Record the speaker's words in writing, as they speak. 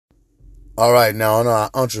All right, now on our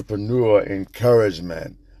entrepreneur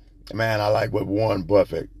encouragement, man, I like what Warren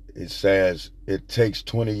Buffett it says. It takes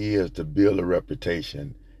 20 years to build a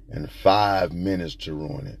reputation and 5 minutes to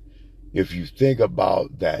ruin it. If you think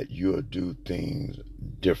about that, you'll do things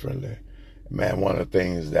differently. Man, one of the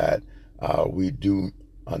things that we do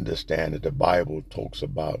understand that the Bible talks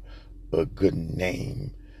about a good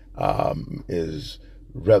name is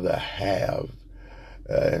rather have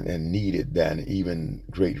and needed than even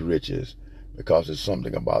great riches, because it's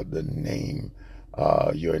something about the name,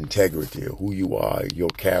 your integrity, who you are, your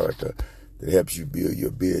character that helps you build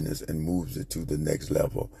your business and moves it to the next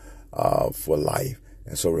level for life.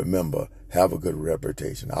 And so remember, have a good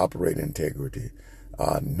reputation, operate integrity,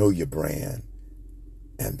 know your brand,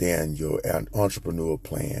 and then your entrepreneurial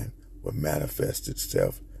plan will manifest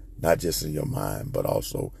itself not just in your mind but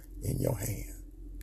also in your hand.